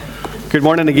Good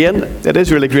morning again. It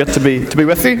is really great to be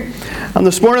with you. And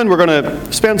this morning we're going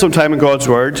to spend some time in God's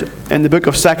Word in the book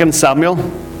of 2 Samuel.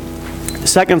 2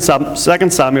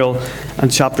 Samuel and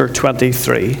chapter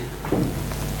 23.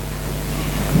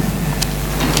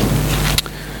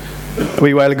 A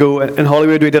wee while ago in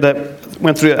Hollywood we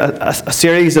went through a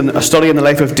series and a study in the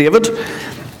life of David.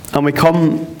 And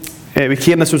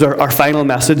this was our final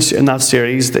message in that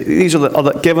series. These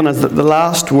are given as the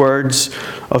last words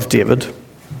of David.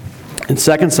 In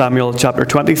 2 Samuel chapter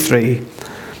 23,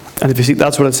 and if you see,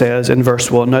 that's what it says in verse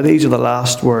 1. Now these are the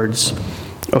last words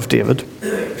of David.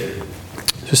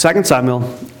 So 2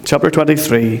 Samuel chapter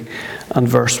 23 and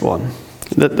verse 1.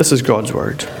 This is God's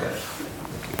word.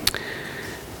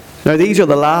 Now these are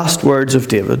the last words of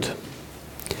David.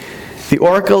 The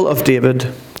oracle of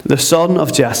David, the son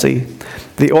of Jesse,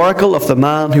 the oracle of the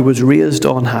man who was raised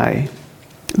on high,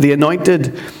 the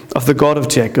anointed of the God of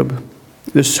Jacob,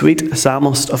 the sweet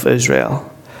psalmist of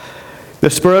Israel. The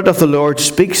Spirit of the Lord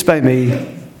speaks by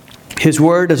me. His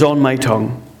word is on my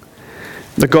tongue.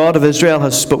 The God of Israel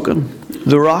has spoken.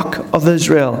 The Rock of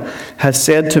Israel has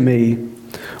said to me,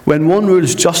 when one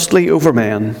rules justly over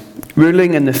men,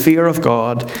 ruling in the fear of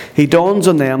God, he dawns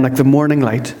on them like the morning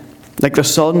light, like the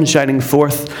sun shining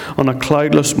forth on a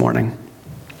cloudless morning,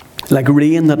 like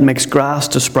rain that makes grass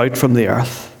to sprout from the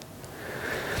earth.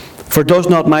 For does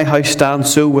not my house stand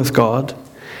so with God?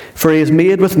 For he has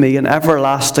made with me an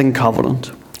everlasting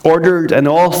covenant, ordered in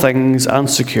all things and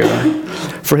secure.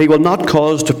 For he will not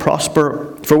cause to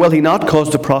prosper, for will he not cause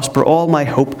to prosper all my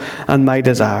hope and my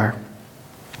desire?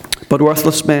 But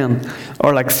worthless men are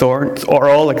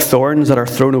all like thorns that are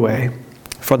thrown away,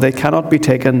 for they cannot be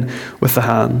taken with the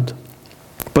hand.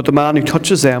 But the man who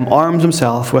touches them arms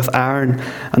himself with iron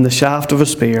and the shaft of a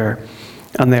spear,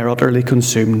 and they are utterly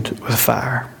consumed with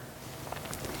fire.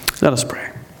 Let us pray.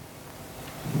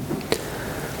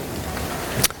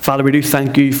 Father, we do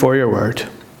thank you for your word.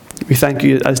 We thank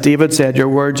you, as David said, your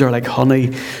words are like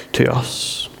honey to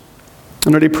us.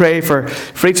 And Lord, we pray for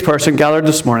each person gathered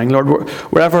this morning, Lord,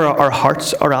 wherever our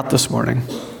hearts are at this morning,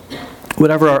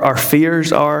 whatever our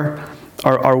fears are,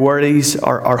 our worries,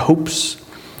 our hopes,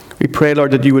 we pray,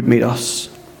 Lord, that you would meet us.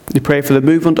 We pray for the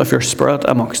movement of your Spirit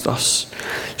amongst us.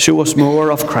 Show us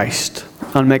more of Christ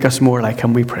and make us more like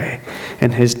him, we pray.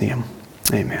 In his name,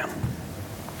 amen.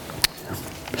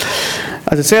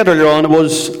 As I said earlier on, it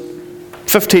was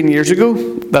 15 years ago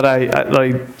that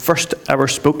I first ever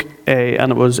spoke,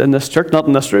 and it was in this church, not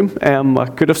in this room. I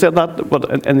could have said that,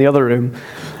 but in the other room.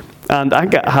 And I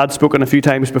think I had spoken a few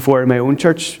times before in my own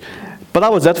church. But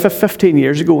that was it, 15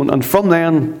 years ago. And from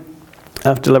then,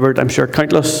 I've delivered, I'm sure,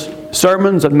 countless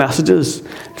sermons and messages.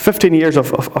 15 years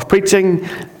of preaching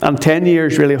and 10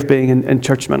 years really of being in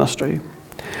church ministry.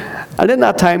 And in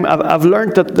that time, I've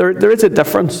learned that there is a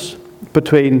difference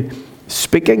between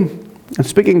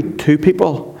speaking to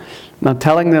people and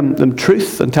telling them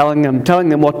truth and telling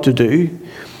them what to do.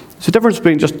 There's a difference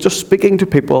between just speaking to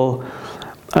people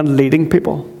and leading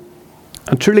people.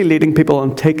 And truly leading people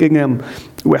and taking them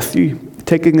with you,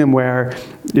 taking them where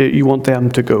you want them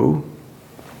to go.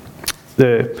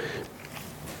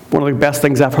 One of the best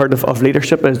things I've heard of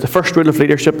leadership is, the first rule of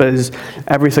leadership is,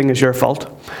 everything is your fault.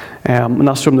 And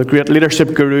that's from the great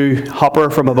leadership guru Hopper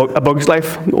from A Bug's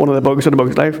Life, one of the bugs in A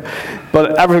Bug's Life.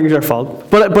 But everything is your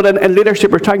fault. But in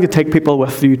leadership, we're trying to take people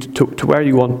with you to where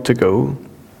you want to go.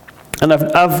 And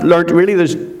I've learned really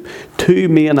there's two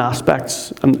main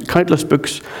aspects, and countless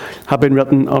books have been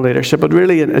written on leadership, but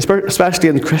really, especially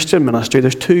in Christian ministry,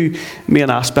 there's two main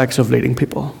aspects of leading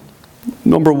people.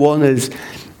 Number one is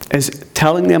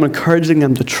telling them, encouraging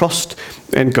them to trust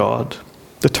in God,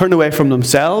 to turn away from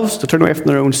themselves, to turn away from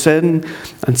their own sin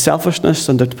and selfishness,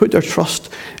 and to put their trust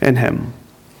in him.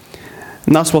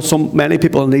 And that's what many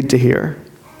people need to hear.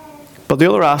 But the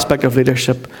other aspect of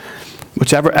leadership,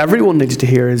 which everyone needs to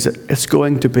hear, is it's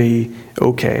going to be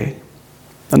okay.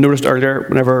 I noticed earlier,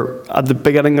 whenever at the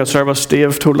beginning of the service,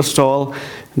 Dave told us all,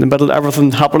 in the middle of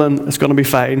everything happening, it's going to be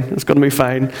fine, it's going to be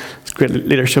fine. It's great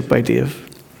leadership by Dave.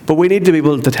 But we need to be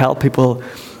able to tell people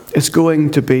it's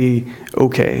going to be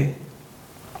okay.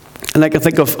 And I can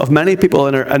think of many people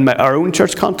in our own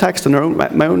church context, in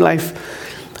my own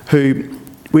life, who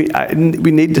we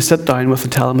need to sit down with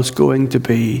and tell them it's going to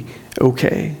be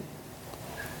okay.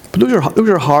 But those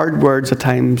are hard words at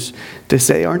times to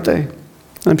say, aren't they?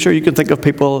 I'm sure you can think of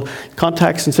people,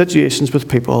 contexts and situations with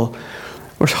people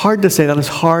where it's hard to say that, it's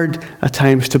hard at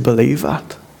times to believe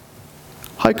that.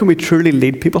 How can we truly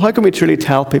lead people? How can we truly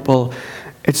tell people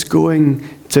it's going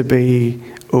to be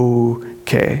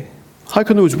okay? How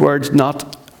can those words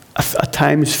not at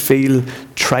times feel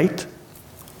trite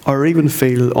or even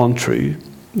feel untrue?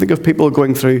 Think of people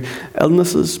going through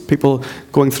illnesses, people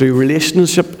going through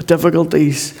relationship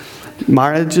difficulties,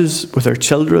 marriages, with their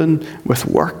children, with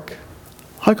work.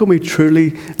 How can we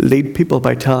truly lead people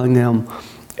by telling them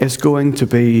it's going to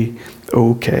be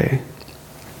okay?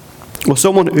 Well,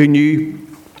 someone who knew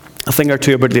a thing or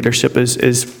two about leadership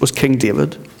was King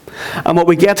David. And what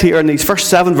we get here in these first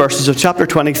 7 verses of chapter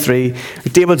 23,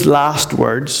 David's last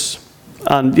words.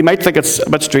 And you might think it's a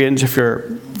bit strange if you're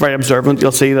very observant.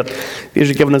 You'll see that these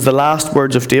are given as the last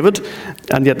words of David,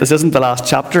 and yet this isn't the last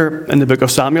chapter in the book of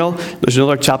Samuel. There's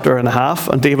another chapter and a half,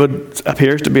 and David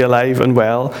appears to be alive and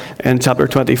well in chapter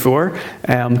 24.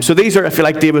 So these are, if you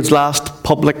like, David's last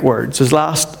public words, his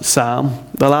last psalm,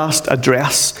 the last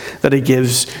address that he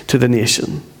gives to the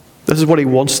nation. This is what he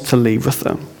wants to leave with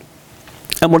them.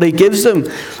 And what he gives them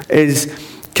is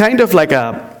kind of like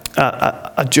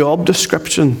a job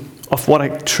description of what a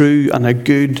true and a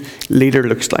good leader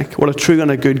looks like, what a true and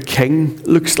a good king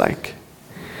looks like.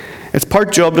 It's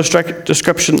part job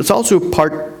description, it's also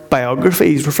part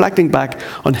biography. He's reflecting back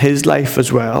on his life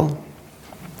as well.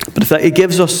 But he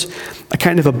gives us a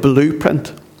kind of a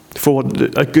blueprint for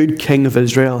what a good king of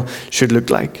Israel should look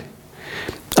like.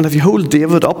 And if you hold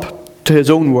David up to his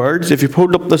own words, if you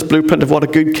hold up this blueprint of what a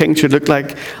good king should look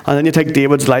like, and then you take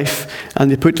David's life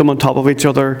and you put them on top of each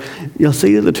other, you'll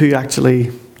see that the two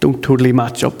actually don't totally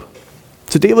match up.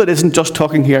 So David isn't just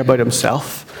talking here about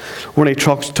himself when he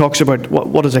talks about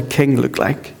what does a king look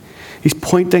like. He's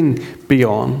pointing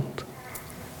beyond,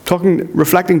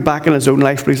 reflecting back on his own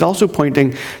life, but he's also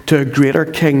pointing to a greater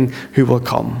king who will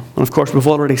come. And of course, we've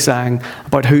already sang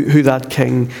about who that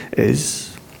king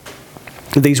is.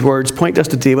 These words point us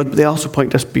to David, but they also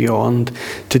point us beyond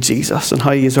to Jesus and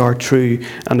how he is our true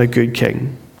and a good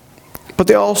king. But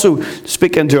they also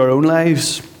speak into our own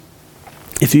lives.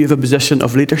 If you have a position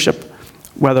of leadership,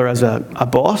 whether as a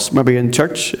boss, maybe in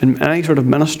church, in any sort of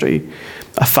ministry,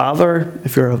 a father,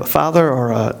 if you're a father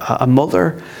or a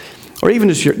mother, or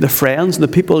even just the friends and the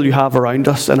people you have around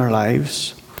us in our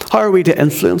lives, how are we to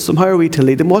influence them? How are we to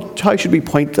lead them? How should we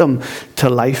point them to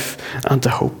life and to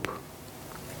hope?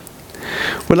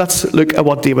 Well, let's look at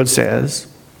what David says.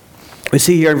 We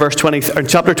see here in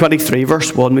chapter 23,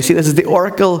 verse 1, we see this is the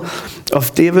oracle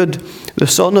of David, the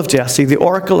son of Jesse, the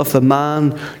oracle of the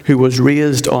man who was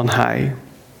raised on high.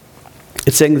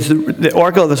 It's saying the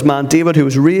oracle of this man, David, who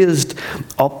was raised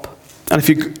up. And if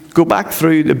you go back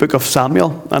through the book of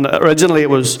Samuel, and originally it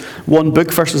was one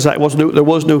book, first and second, there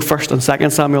was no first and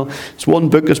second Samuel. It's one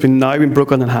book that's now been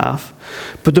broken in half.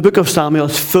 But the book of Samuel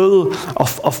is full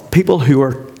of people who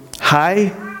were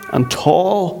high and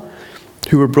tall,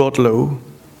 who were brought low.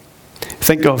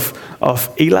 Think of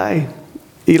Eli,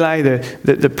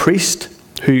 the priest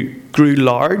who grew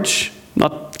large,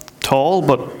 not tall,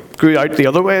 but grew out the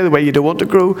other way, the way you don't want to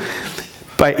grow,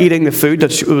 by eating the food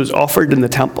that was offered in the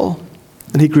temple.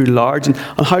 And he grew large. And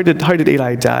how did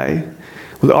Eli die?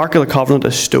 Well, the Ark of the Covenant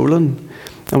is stolen.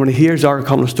 And when he hears the Ark of the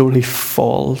Covenant stolen, he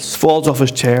falls off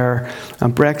his chair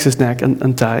and breaks his neck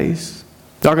and dies.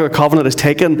 The Ark of the Covenant is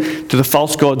taken to the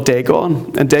false god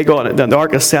Dagon. And Dagon, the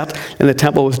Ark is set in the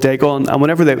temple with Dagon. And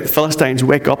whenever the Philistines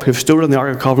wake up who've stolen the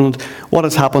Ark of the Covenant, what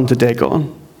has happened to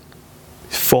Dagon?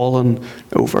 He's fallen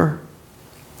over.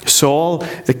 Saul,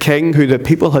 the king who the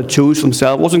people had chose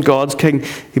themselves, wasn't God's king,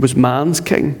 he was man's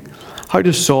king. How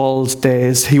does Saul's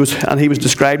days, he was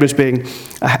described as being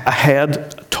a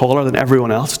head taller than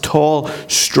everyone else, tall,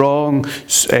 strong,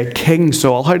 King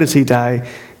Saul. How does he die?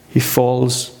 He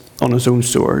falls on his own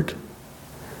sword.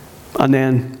 And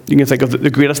then you can think of the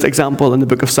greatest example in the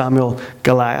book of Samuel,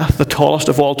 Goliath, the tallest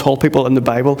of all tall people in the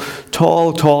Bible.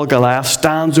 Tall Goliath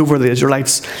stands over the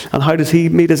Israelites. And how does he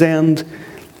meet his end?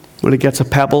 Well, he gets a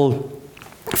pebble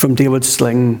from David's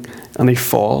sling and he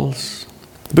falls.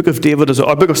 The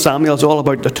book of Samuel is all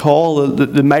about the tall,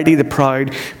 the mighty, the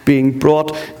proud being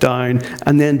brought down.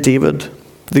 And then David,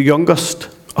 the youngest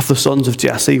of the sons of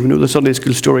Jesse. We know the Sunday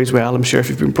school stories well, I'm sure, if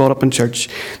you've been brought up in church.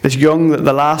 This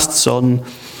the last son,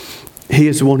 he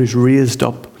is the one who's raised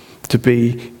up to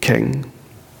be king.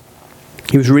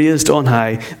 He was raised on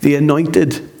high, the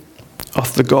anointed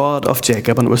of the God of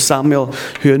Jacob, and it was Samuel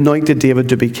who anointed David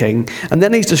to be king. And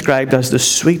then he's described as the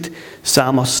sweet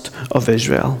psalmist of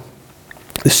Israel.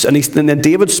 And then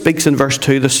David speaks in verse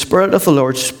 2, the Spirit of the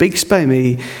Lord speaks by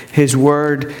me, his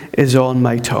word is on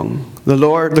my tongue. The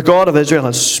Lord, the God of Israel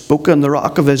has spoken, the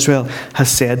Rock of Israel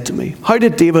has said to me. How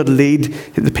did David lead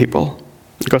the people?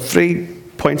 We've got 3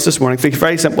 points this morning, 3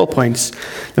 very simple points.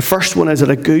 The first one is that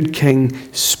a good king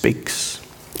speaks.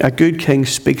 A good king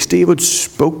speaks. David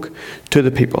spoke to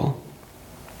the people.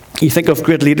 You think of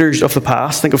great leaders of the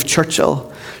past, think of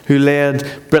Churchill. who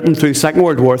led Britain through the Second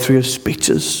World War through his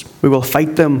speeches. We will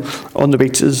fight them on the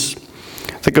beaches.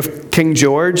 Think of King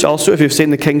George also. If you've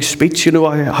seen the King's speech, you know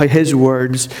how his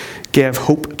words gave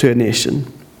hope to a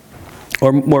nation.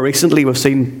 Or more recently, we've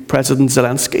seen President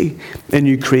Zelensky in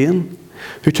Ukraine,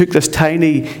 who took this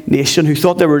tiny nation who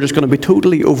thought they were just going to be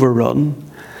totally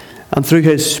overrun. And through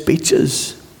his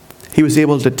speeches, he was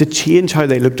able to change how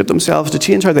they looked at themselves, to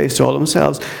change how they saw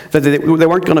themselves, that they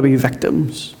weren't going to be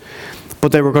victims,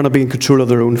 but they were going to be in control of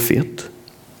their own fate.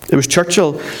 It was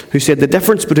Churchill who said the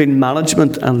difference between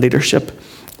management and leadership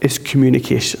is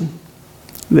communication.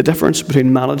 The difference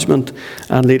between management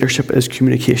and leadership is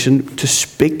communication. To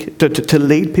speak, to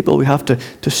lead people, we have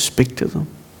to speak to them,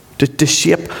 to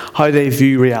shape how they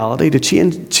view reality, to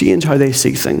change how they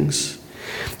see things.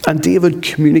 And David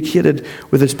communicated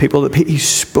with his people. He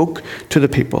spoke to the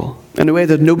people in a way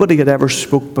that nobody had ever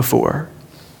spoke before.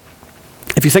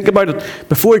 If you think about it,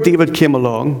 before David came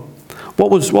along,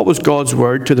 what was God's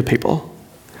word to the people?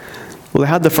 Well, they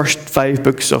had the first 5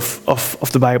 books of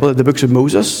the Bible, the books of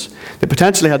Moses. They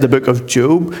potentially had the book of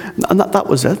Job, and that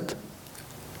was it.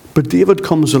 But David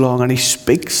comes along and he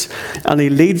speaks and he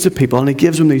leads the people and he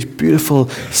gives them these beautiful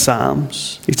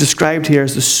psalms. He's described here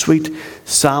as the sweet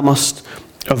psalmist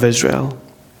of Israel.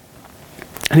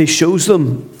 And he shows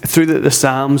them through the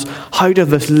psalms how to have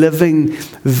this living,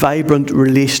 vibrant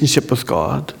relationship with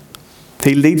God.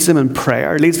 He leads them in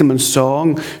prayer, leads them in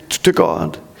song to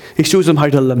God. He shows them how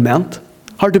to lament,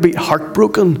 how to be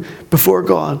heartbroken before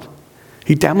God.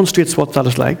 He demonstrates what that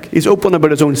is like. He's open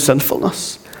about his own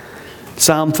sinfulness.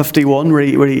 Psalm 51,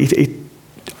 where he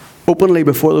openly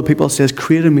before the people says,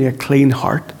 "Create in me a clean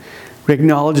heart," where he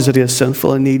acknowledges that he is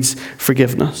sinful and needs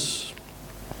forgiveness.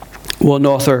 One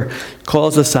author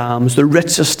calls the Psalms the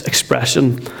richest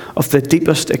expression of the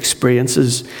deepest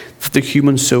experiences that the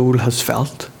human soul has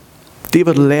felt.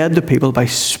 David led the people by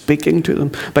speaking to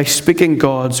them, by speaking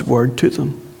God's word to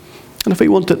them. And if we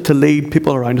want to lead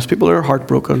people around us, people who are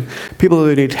heartbroken, people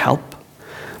who need help,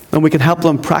 and we can help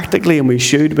them practically, and we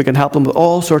should, we can help them with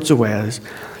all sorts of ways.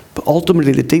 But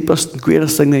ultimately, the deepest and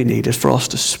greatest thing they need is for us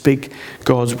to speak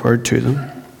God's word to them.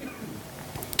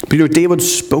 But David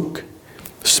spoke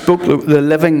the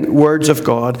living words of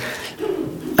God,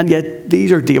 and yet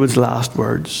these are David's last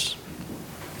words.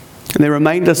 And they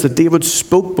remind us that David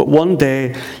spoke, but one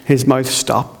day his mouth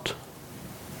stopped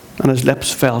and his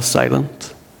lips fell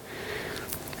silent.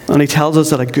 And he tells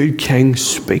us that a good king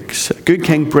speaks. A good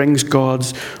king brings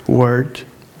God's word.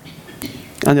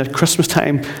 And at Christmas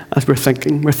time, as we're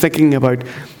thinking about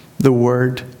the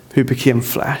Word who became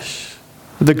flesh.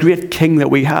 The great king that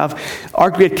we have.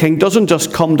 Our great king doesn't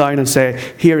just come down and say,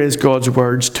 "Here is God's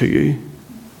words to you."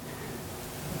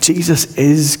 Jesus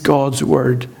is God's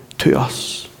word to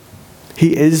us.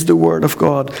 He is the Word of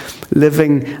God,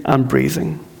 living and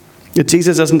breathing. Yet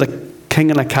Jesus isn't a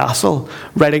king in a castle,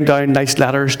 writing down nice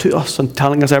letters to us and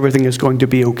telling us everything is going to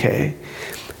be okay.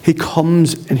 He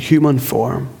comes in human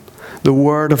form, the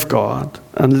Word of God,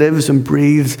 and lives and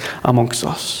breathes amongst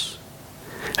us.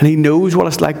 And he knows what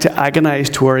it's like to agonize,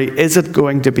 to worry, is it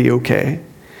going to be okay?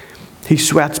 He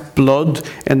sweats blood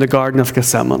in the Garden of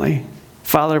Gethsemane.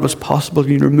 "Father, if it's possible,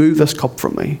 can you remove this cup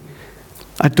from me?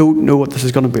 I don't know what this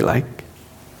is going to be like."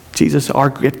 Jesus, our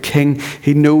great King,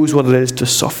 he knows what it is to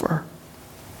suffer.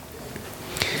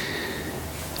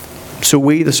 So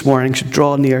we this morning should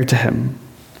draw near to him.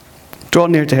 Draw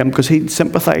near to him because he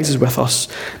sympathizes with us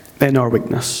in our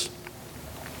weakness.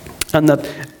 And that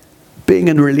being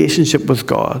in relationship with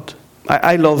God,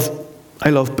 I love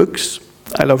books.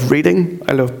 I love reading.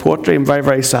 I love poetry. I'm very,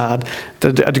 very sad.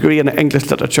 A degree in English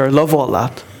literature. I love all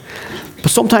that.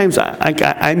 But sometimes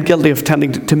I'm guilty of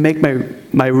tending to make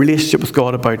my relationship with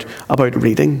God about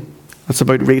reading. It's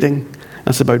about reading.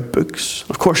 It's about books.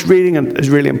 Of course, reading is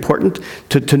really important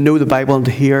to know the Bible and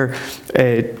to hear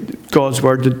God's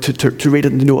word, to read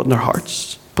it and to know it in our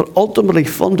hearts. But ultimately,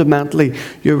 fundamentally,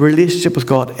 your relationship with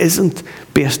God isn't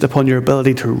based upon your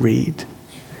ability to read.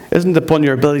 Isn't upon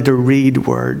your ability to read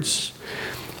words.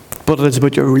 But it is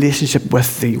about your relationship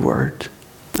with the Word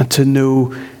and to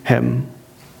know Him.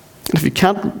 And if you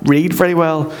can't read very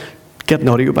well, get an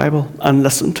audio Bible and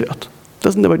listen to it. It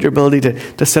isn't about your ability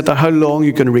to sit there, how long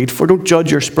you can read for. Don't judge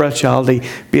your spirituality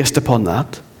based upon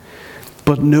that.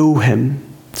 But know Him.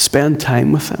 Spend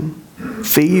time with Him.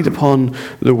 Feed upon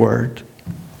the Word.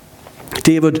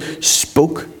 David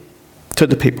spoke to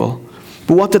the people.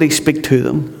 But what did he speak to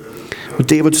them? Well,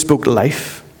 David spoke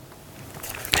life.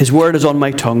 His word is on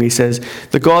my tongue. He says,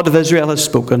 the God of Israel has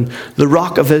spoken. The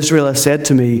rock of Israel has said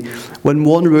to me, when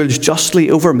one rules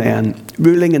justly over men,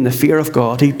 ruling in the fear of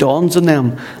God, he dawns on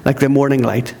them like the morning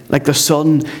light, like the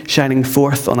sun shining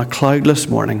forth on a cloudless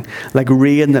morning, like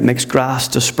rain that makes grass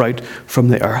to sprout from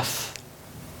the earth.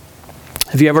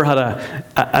 Have you ever had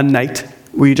a night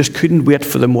where you just couldn't wait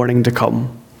for the morning to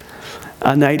come?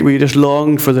 A night where you just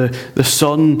longed for the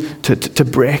sun to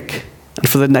break and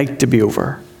for the night to be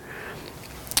over?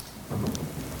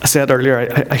 I said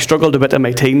earlier, I struggled a bit in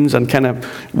my teens and kind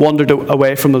of wandered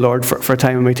away from the Lord for a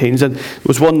time in my teens. And it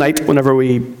was one night whenever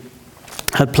we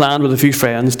had planned with a few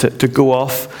friends to go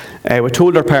off. We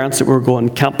told our parents that we were going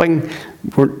camping. We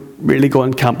weren't really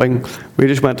going camping. We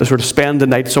just went to sort of spend the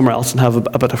night somewhere else and have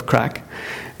a bit of crack.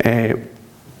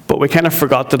 But we kind of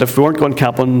forgot that if we weren't going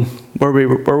camping, where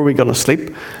were we going to sleep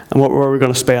and where were we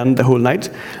going to spend the whole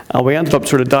night? And we ended up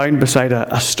sort of down beside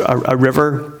a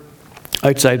river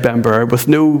outside Benburb with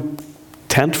no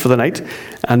tent for the night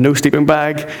and no sleeping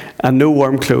bag and no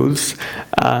warm clothes,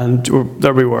 and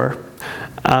there we were.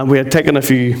 And we had taken a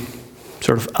few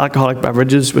sort of alcoholic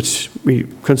beverages which we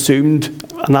consumed,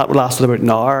 and that lasted about an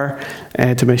hour,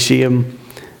 to my shame.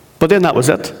 But then that was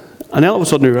it. And then all of a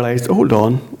sudden we realised, oh, hold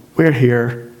on, we're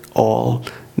here all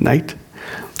night.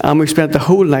 And we spent the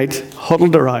whole night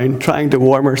huddled around trying to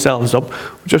warm ourselves up,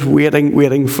 just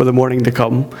waiting for the morning to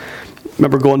come. I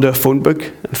remember going to a phone book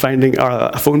and finding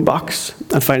a phone box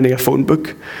and finding a phone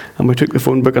book, and we took the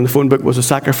phone book, and the phone book was a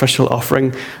sacrificial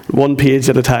offering, one page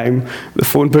at a time. The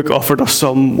phone book offered us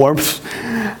some warmth,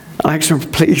 and I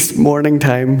said, please, morning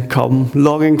time come,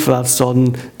 longing for that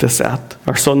sun to set,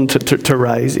 or sun to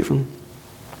rise even.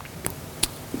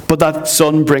 But that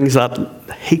sun brings that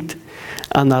heat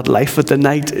and that life, but the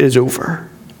night is over.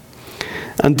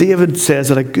 And David says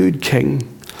that a good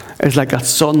king is like that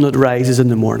sun that rises in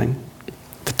the morning,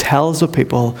 that tells the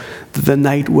people that the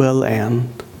night will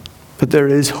end, that there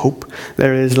is hope,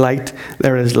 there is light,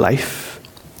 there is life.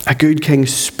 A good king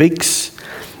speaks,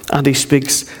 and he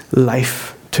speaks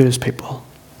life to his people.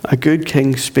 A good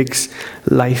king speaks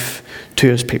life to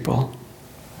his people.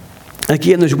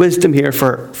 Again, there's wisdom here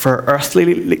for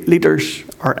earthly leaders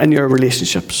or in your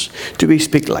relationships. Do we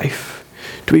speak life?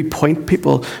 Do we point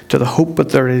people to the hope that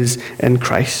there is in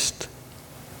Christ?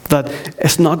 That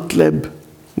it's not glib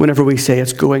whenever we say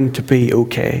it's going to be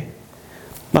okay.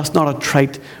 That's not a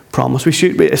trite promise.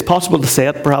 It's possible to say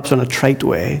it perhaps in a trite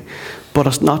way, but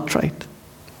it's not trite.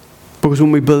 Because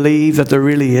when we believe that there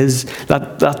really is,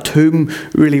 that tomb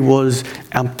really was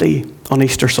empty on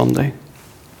Easter Sunday,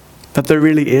 that there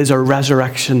really is a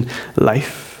resurrection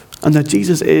life, and that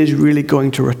Jesus is really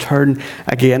going to return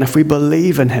again, if we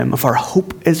believe in him, if our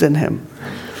hope is in him,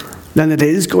 then it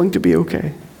is going to be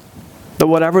okay. That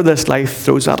whatever this life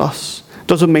throws at us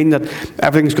doesn't mean that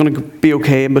everything's going to be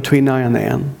okay in between now and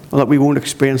then, or that we won't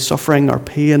experience suffering or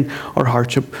pain or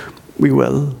hardship. We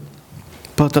will.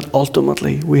 But that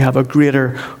ultimately we have a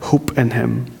greater hope in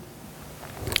him.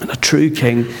 And a true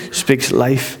king speaks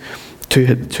life to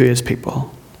his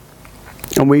people.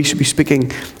 And we should be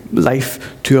speaking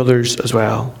life to others as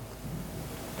well.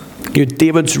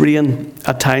 David's reign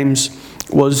at times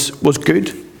was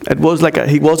good. It was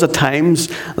he was at times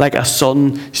like a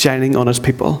sun shining on his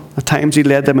people. At times he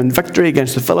led them in victory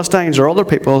against the Philistines or other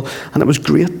people, and it was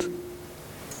great.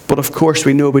 But of course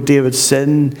we know about David's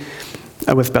sin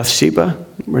with Bathsheba,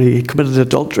 where he committed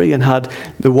adultery and had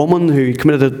the woman who he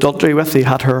committed adultery with, he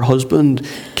had her husband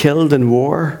killed in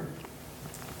war.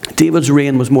 David's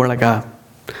reign was more like an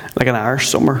Irish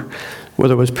summer, where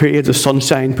there was periods of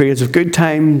sunshine, periods of good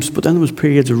times, but then there was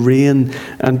periods of rain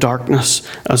and darkness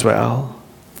as well.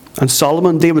 And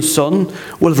Solomon, David's son,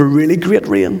 will have a really great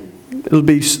reign. There'll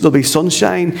be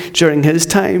sunshine during his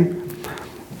time,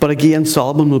 but again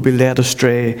Solomon will be led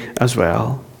astray as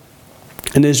well.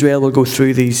 And Israel will go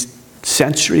through these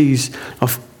centuries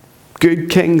of good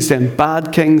kings, then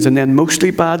bad kings, and then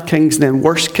mostly bad kings, and then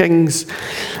worse kings.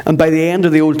 And by the end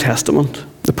of the Old Testament,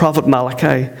 the prophet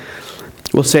Malachi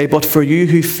will say, "But for you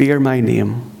who fear my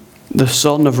name, the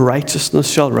Son of Righteousness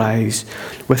shall rise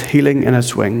with healing in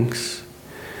its wings."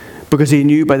 Because he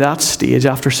knew by that stage,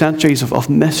 after centuries of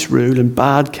misrule and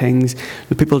bad kings,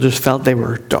 the people just felt they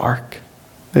were dark.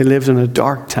 They lived in a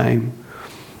dark time.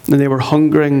 And they were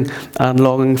hungering and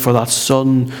longing for that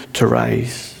sun to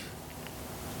rise.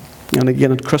 And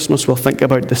again at Christmas we'll think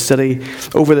about the city,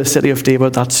 over the city of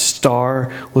David, that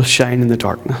star will shine in the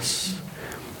darkness.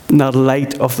 And that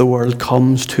light of the world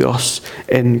comes to us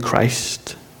in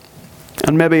Christ.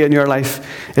 And maybe in your life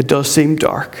it does seem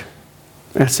dark.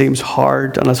 It seems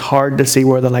hard, and it's hard to see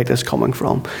where the light is coming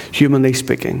from, humanly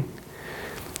speaking.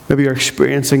 Maybe you're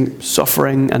experiencing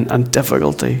suffering and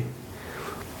difficulty.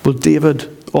 Well,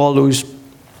 David, all those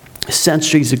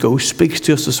centuries ago, speaks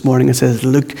to us this morning and says,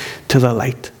 look to the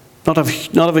light. Not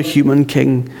of a human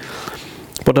king,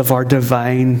 but of our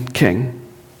divine King.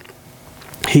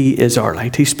 He is our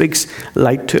light. He speaks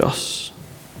light to us.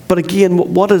 But again,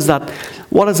 what is that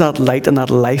light and that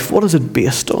life? What is it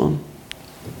based on?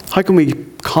 How can we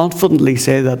confidently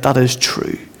say that that is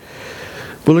true?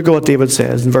 Well, look at what David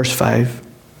says in verse 5.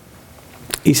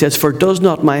 He says, for does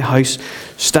not my house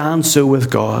stand so with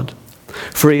God?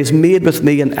 For he has made with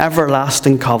me an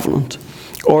everlasting covenant,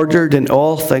 ordered in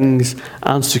all things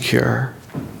and secure.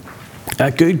 A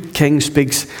good king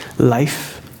speaks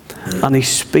life, and he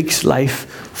speaks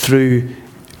life through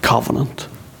covenant.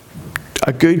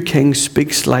 A good king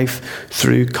speaks life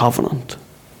through covenant.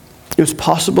 It's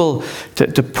possible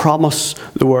to promise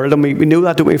the world, and we know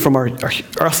that, don't we, from our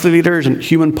earthly leaders and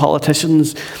human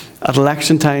politicians at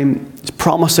election time, it's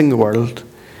promising the world.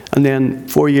 And then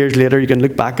 4 years later, you can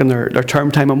look back in their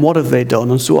term time, and what have they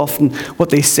done? And so often, what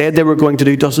they said they were going to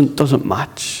do doesn't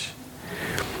match.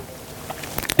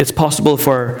 It's possible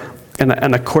in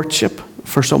a courtship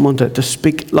for someone to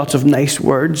speak lots of nice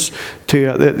words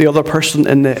to the other person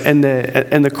in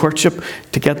the courtship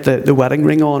to get the wedding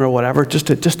ring on or whatever, just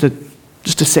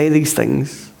to say these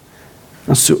things.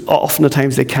 And so often at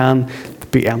times they can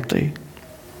be empty.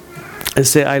 I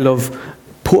say I love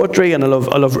poetry and I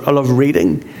love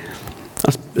reading.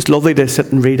 It's lovely to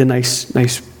sit and read a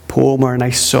nice poem or a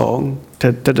nice song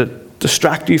to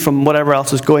distract you from whatever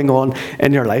else is going on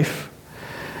in your life.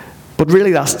 But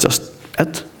really that's just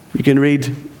it. You can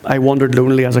read I wandered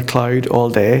lonely as a cloud all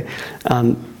day,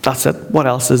 and that's it. What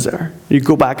else is there? You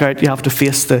go back out, you have to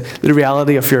face the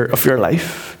reality of your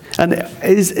life. And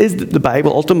is the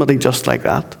Bible ultimately just like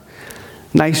that?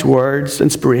 Nice words,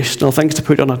 inspirational, things to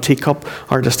put on a teacup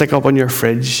or to stick up on your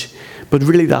fridge. But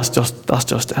really that's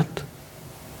just it.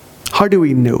 How do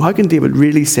we know? How can David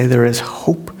really say there is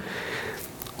hope?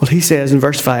 Well, he says in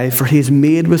verse 5, for he has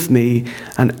made with me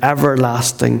an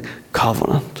everlasting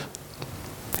covenant.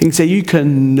 He can say you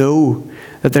can know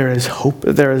that there is hope,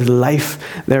 that there is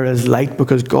life, there is light,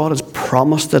 because God has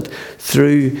promised it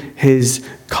through his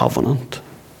covenant.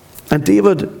 And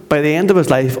David, by the end of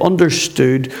his life,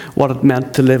 understood what it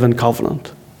meant to live in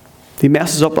covenant. He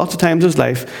messes up lots of times in his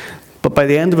life, but by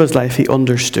the end of his life, he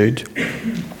understood.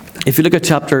 If you look at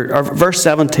verse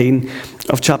 17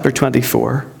 of chapter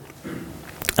 24,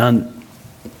 and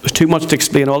there's too much to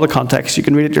explain all the context, you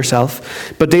can read it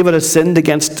yourself, but David has sinned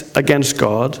against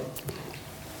God,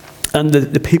 and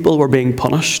the people were being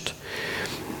punished.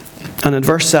 And in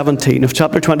verse 17 of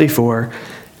chapter 24,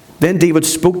 then David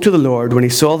spoke to the Lord when he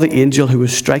saw the angel who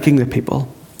was striking the people,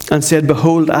 and said,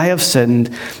 behold, I have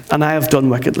sinned, and I have done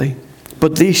wickedly.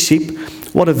 But these sheep,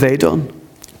 what have they done?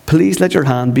 Please let your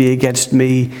hand be against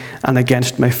me and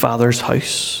against my father's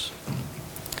house.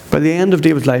 By the end of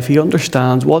David's life, he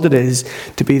understands what it is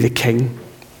to be the king.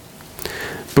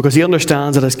 Because he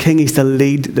understands that as king, he's to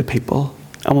lead the people.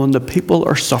 And when the people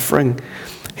are suffering,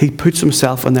 he puts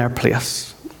himself in their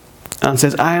place and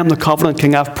says, I am the covenant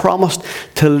king. I've promised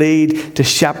to lead, to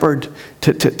shepherd,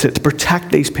 to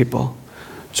protect these people.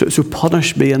 So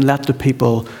punish me and let the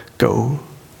people go.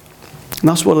 And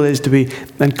that's what it is to be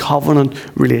in covenant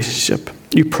relationship.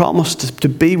 You promise to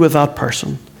be with that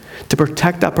person, to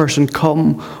protect that person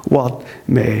come what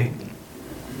may.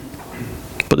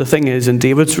 But the thing is, in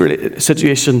David's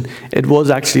situation, it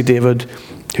was actually David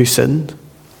who sinned.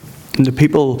 And the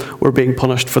people were being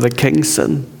punished for the king's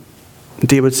sin. And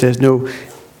David says, no,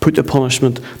 put the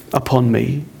punishment upon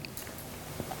me.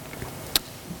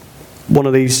 One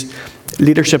of these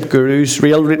leadership gurus,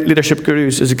 real leadership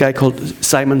gurus, is a guy called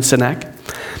Simon Sinek.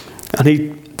 And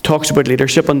he talks about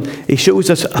leadership, and he shows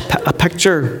us a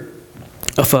picture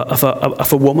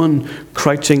of a woman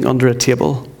crouching under a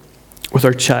table with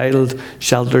her child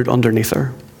sheltered underneath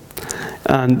her.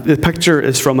 And the picture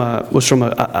was from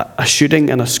a shooting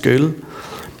in a school.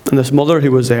 And this mother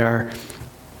who was there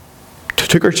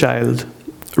took her child,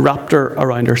 wrapped her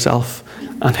around herself,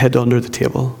 and hid under the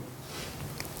table.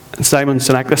 And Simon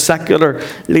Sinek, the secular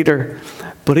leader,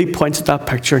 but he points at that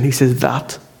picture and he says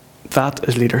that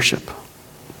is leadership.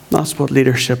 That's what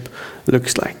leadership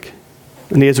looks like.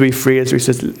 And he has a wee phrase where he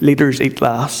says, leaders eat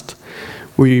last,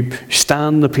 where you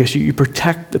stand in the place, you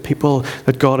protect the people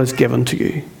that God has given to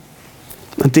you.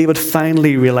 And David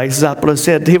finally realizes that, but as I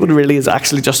said, David really is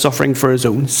actually just suffering for his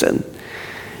own sin.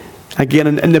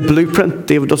 Again, in the blueprint,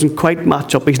 David doesn't quite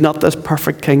match up. He's not this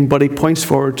perfect king, but he points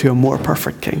forward to a more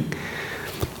perfect king.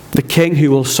 The king who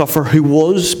will suffer, who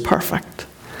was perfect,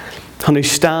 and who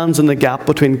stands in the gap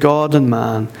between God and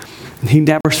man. And he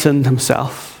never sinned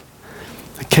himself.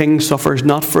 king suffers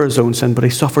not for his own sin, but he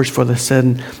suffers for the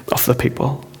sin of the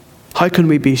people. How can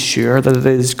we be sure that it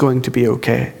is going to be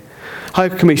okay? How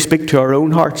can we speak to our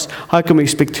own hearts? How can we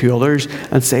speak to others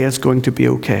and say it's going to be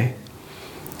okay?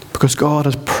 Because God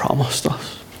has promised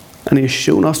us. And he has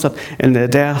shown us that in the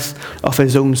death of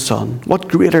his own Son, what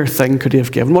greater thing could he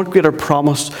have given? What greater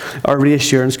promise or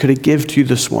reassurance could he give to you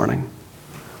this morning?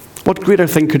 What greater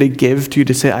thing could he give to you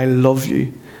to say, I love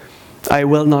you, I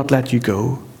will not let you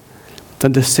go,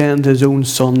 than to send his own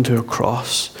Son to a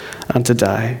cross and to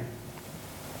die?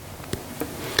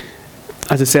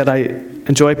 As I said, I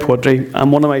enjoy poetry,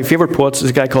 and one of my favourite poets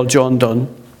is a guy called John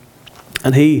Donne.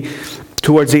 And he,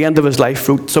 towards the end of his life,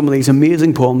 wrote some of these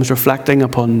amazing poems reflecting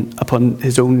upon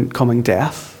his own coming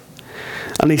death.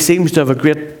 And he seems to have a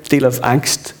great deal of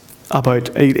angst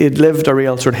about, he'd lived a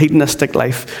real sort of hedonistic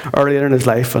life earlier in his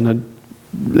life and had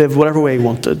lived whatever way he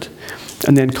wanted,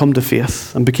 and then come to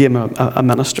faith and became a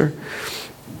minister.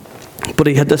 But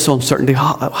he had this uncertainty.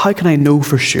 How can I know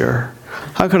for sure?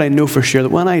 How can I know for sure that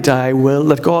when I die,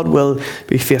 that God will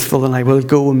be faithful and I will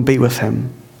go and be with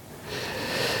him?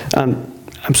 And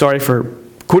I'm sorry for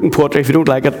quoting poetry. If you don't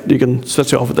like it, you can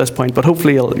switch it off at this point, but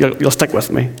hopefully you'll stick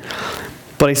with me.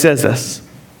 But he says this: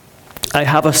 I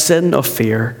have a sin of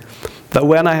fear that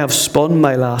when I have spun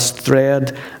my last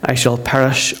thread, I shall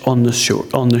perish on the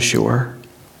shore.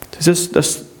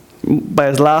 This by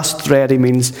his last thread, he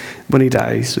means when he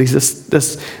dies. He's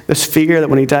this fear that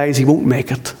when he dies, he won't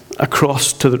make it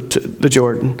across to the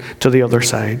Jordan, to the other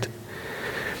side.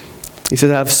 He says,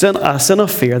 I have a sin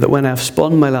of fear that when I have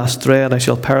spun my last thread, I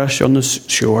shall perish on the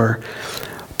shore.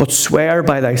 But swear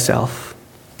by thyself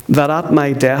that at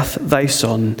my death thy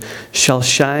Son shall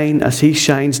shine as he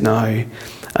shines now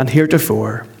and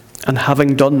heretofore, and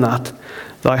having done that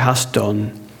thou hast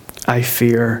done, I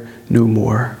fear no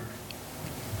more.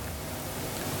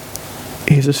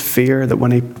 He has this fear that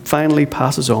when he finally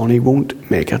passes on, he won't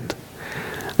make it.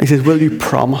 And he says, will you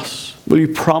promise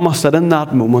that in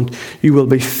that moment you will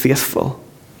be faithful?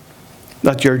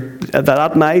 That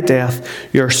at my death,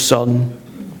 your Son,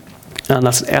 and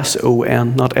that's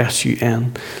S-O-N, not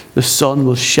S-U-N, the Son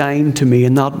will shine to me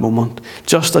in that moment,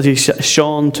 just as he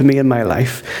shone to me in my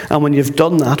life. And when you've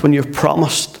done that, when you've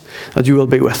promised that you will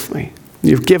be with me,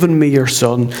 you've given me your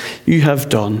Son, you have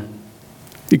done.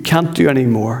 You can't do any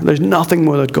more. There's nothing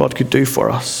more that God could do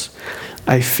for us.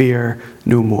 I fear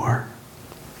no more.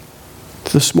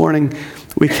 So this morning,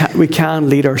 we can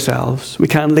lead ourselves. We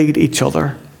can lead each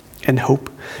other in hope,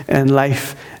 in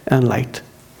life and light,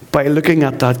 by looking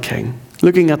at that King,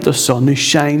 looking at the Son who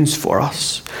shines for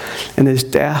us in his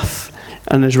death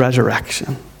and his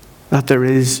resurrection, that there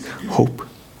is hope.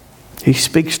 He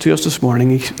speaks to us this morning.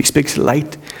 He speaks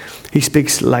light. He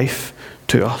speaks life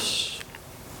to us.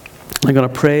 I'm going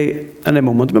to pray in a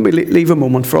moment. Maybe leave a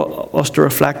moment for us to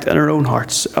reflect in our own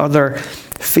hearts. Are there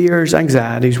fears,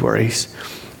 anxieties, worries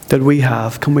that we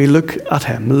have? Can we look at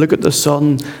him, look at the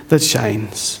Son that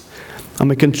shines,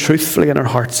 and we can truthfully in our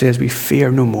hearts say, as we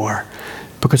fear no more,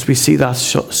 because we see that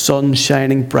sun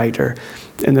shining brighter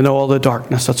in all the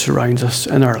darkness that surrounds us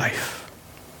in our life.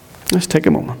 Let's take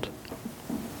a moment.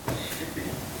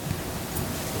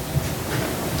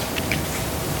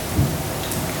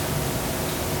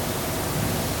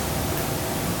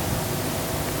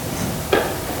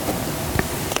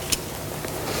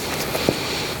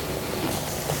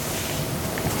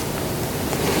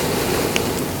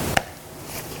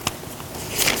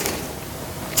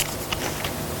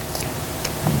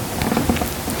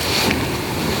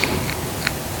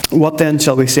 What then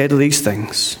shall we say to these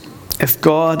things? If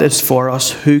God is for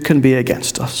us, who can be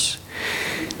against us?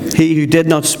 He who did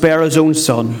not spare his own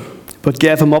Son, but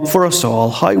gave him up for us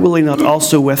all, how will he not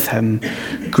also with him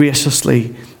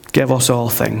graciously give us all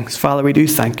things? Father, we do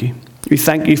thank you. We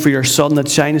thank you for your Son that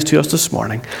shines to us this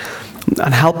morning.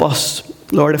 And help us,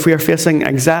 Lord, if we are facing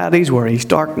anxieties, worries,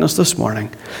 darkness this morning,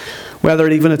 whether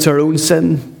even it's our own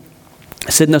sin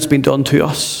that's been done to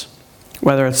us,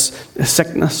 whether it's a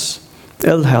sickness,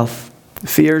 ill health,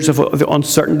 fears of the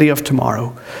uncertainty of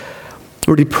tomorrow.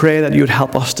 Lord, we pray that you would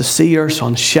help us to see your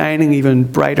Son shining even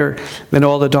brighter than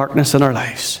all the darkness in our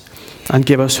lives, and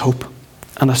give us hope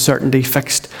and a certainty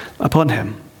fixed upon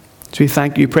him. So we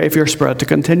thank you. Pray for your Spirit to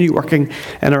continue working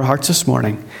in our hearts this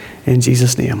morning. In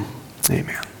Jesus' name,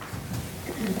 amen.